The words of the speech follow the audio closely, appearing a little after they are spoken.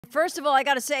First of all, I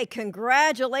got to say,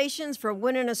 congratulations for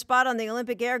winning a spot on the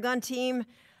Olympic air gun team.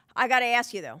 I got to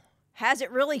ask you, though, has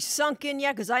it really sunk in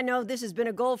yet? Because I know this has been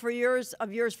a goal for yours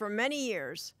for many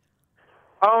years.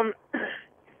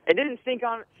 It didn't sink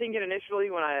in initially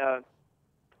when I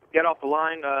got off the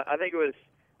line. I think it was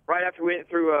right after we went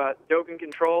through doping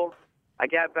control. I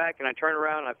got back and I turned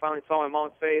around and I finally saw my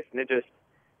mom's face, and it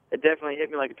definitely hit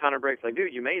me like a ton of bricks. Like,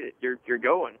 dude, you made it. You're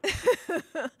going.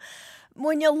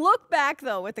 When you look back,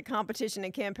 though, at the competition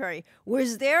in Camp Perry,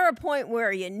 was there a point where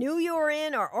you knew you were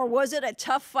in, or was it a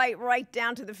tough fight right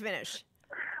down to the finish?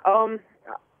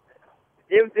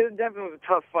 It definitely was a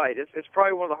tough fight. It's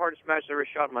probably one of the hardest matches I ever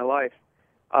shot in my life.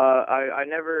 I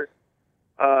never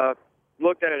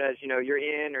looked at it as, you're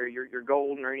in or you're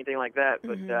golden or anything like that,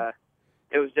 but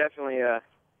it was definitely a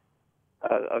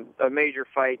major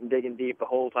fight and digging deep the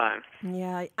whole time.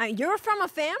 Yeah, you're from a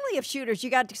family of shooters. You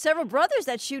got several brothers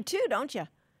that shoot too, don't you?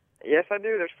 Yes, I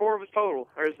do. There's 4 of us total.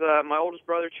 There's my oldest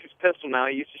brother shoots pistol now.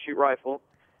 He used to shoot rifle.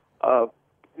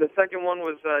 The second one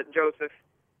was Joseph.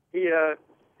 He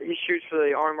shoots for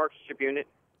the Army Marksmanship Unit,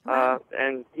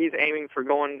 and he's aiming for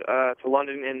going to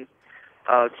London in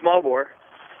small bore.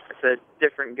 It's a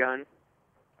different gun.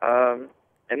 And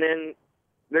then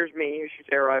there's me, who shoots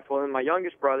air rifle, and my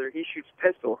youngest brother, he shoots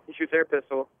pistol. He shoots air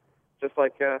pistol, just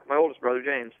like my oldest brother,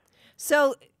 James.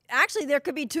 So, actually, there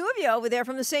could be 2 of you over there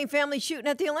from the same family shooting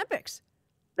at the Olympics.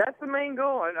 That's the main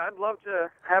goal. I'd love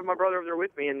to have my brother over there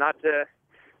with me and not be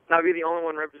the only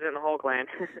one representing the Hall clan.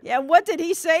 Yeah, what did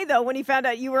he say, though, when he found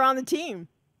out you were on the team?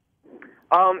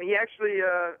 He actually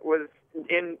was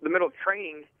in the middle of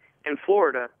training in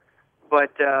Florida,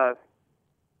 but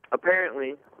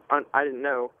apparently, I didn't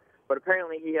know, but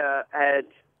apparently he had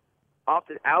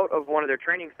opted out of one of their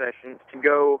training sessions to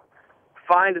go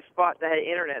find a spot that had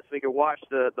internet so he could watch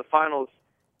the finals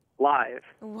live.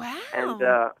 Wow. And,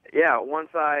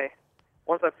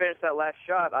 once I finished that last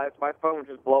shot, my phone was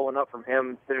just blowing up from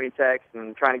him sending me texts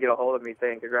and trying to get a hold of me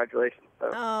saying congratulations.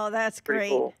 So, that's great.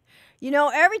 Cool.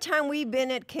 Every time we've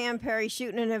been at Camp Perry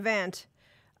shooting an event,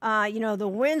 the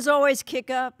winds always kick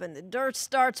up and the dirt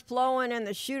starts flowing and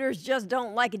the shooters just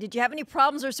don't like it. Did you have any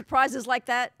problems or surprises like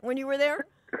that when you were there?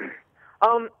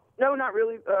 No, not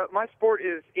really. My sport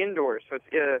is indoors, so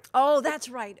it's that's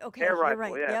right. Okay, air rifle.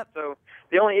 right. Yeah. Yep. So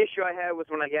the only issue I had was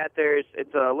when I got there.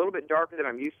 It's a little bit darker than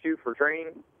I'm used to for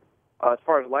training, as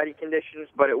far as lighting conditions.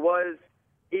 But it was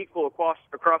equal across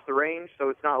the range, so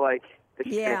it's not like it's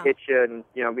just gonna hit you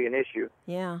and be an issue.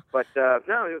 Yeah. But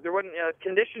no, there wasn't.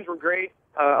 Conditions were great.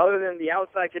 Other than the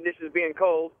outside conditions being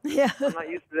cold. Yeah. I'm not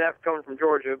used to that coming from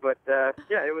Georgia, but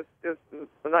it was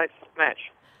a nice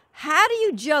match. How do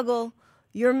you juggle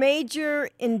your major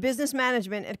in business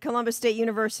management at Columbus State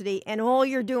University and all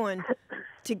you're doing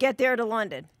to get there to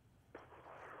London?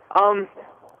 I'm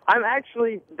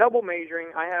actually double majoring.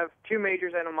 I have 2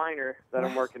 majors and a minor that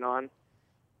I'm working on,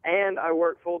 and I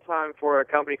work full-time for a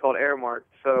company called Airmark.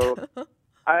 So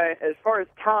as far as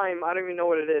time, I don't even know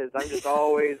what it is. I'm just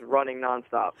always running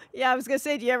nonstop. Yeah, I was going to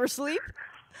say, do you ever sleep?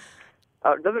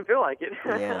 It doesn't feel like it.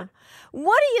 Yeah.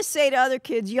 What do you say to other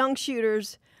kids, young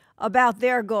shooters, about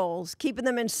their goals, keeping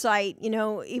them in sight,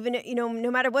 even,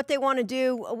 no matter what they want to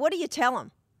do? What do you tell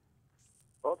them?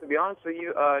 Well, to be honest with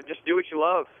you, just do what you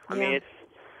love. I mean,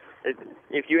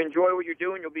 if you enjoy what you're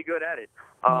doing, you'll be good at it.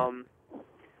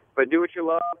 But do what you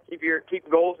love. Keep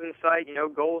goals in sight.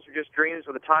 Goals are just dreams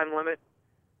with a time limit.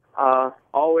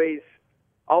 Always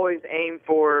aim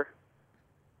for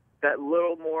that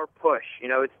little more push.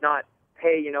 It's not,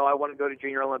 hey, I want to go to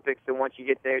Junior Olympics, and once you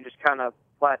get there, just kind of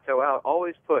plateau out.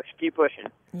 Always push. Keep pushing.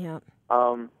 Yeah.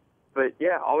 But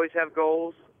yeah, always have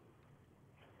goals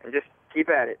and just keep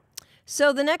at it.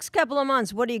 So the next couple of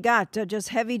months, what do you got? Just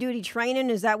heavy duty training?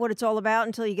 Is that what it's all about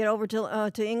until you get over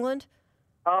to England?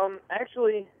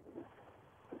 Actually,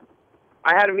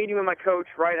 I had a meeting with my coach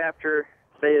right after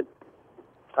they had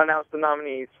announced the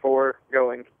nominees for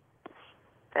going,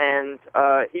 and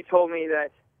he told me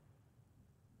that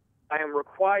I am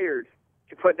required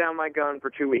to put down my gun for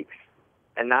 2 weeks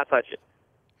and not touch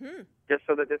it, just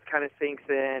so that this kind of sinks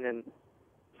in and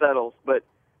settles. But,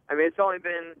 I mean, it's only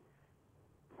been,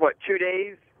 2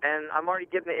 days, and I'm already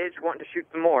getting the itch wanting to shoot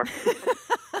some more.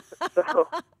 So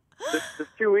this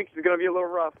 2 weeks is going to be a little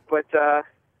rough, but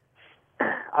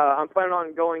I'm planning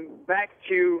on going back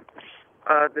to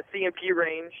the CMP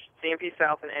range, CMP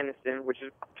South in Anniston, which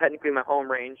is technically my home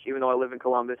range, even though I live in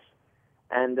Columbus.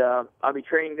 And I'll be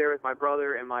training there with my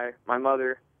brother and my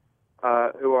mother,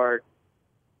 who are,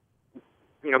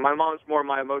 my mom's more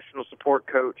my emotional support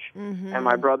coach, and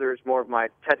my brother is more of my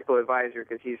technical advisor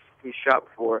because he's shot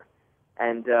before.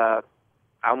 And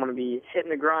I'm going to be hitting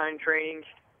the grind training as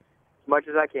much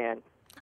as I can.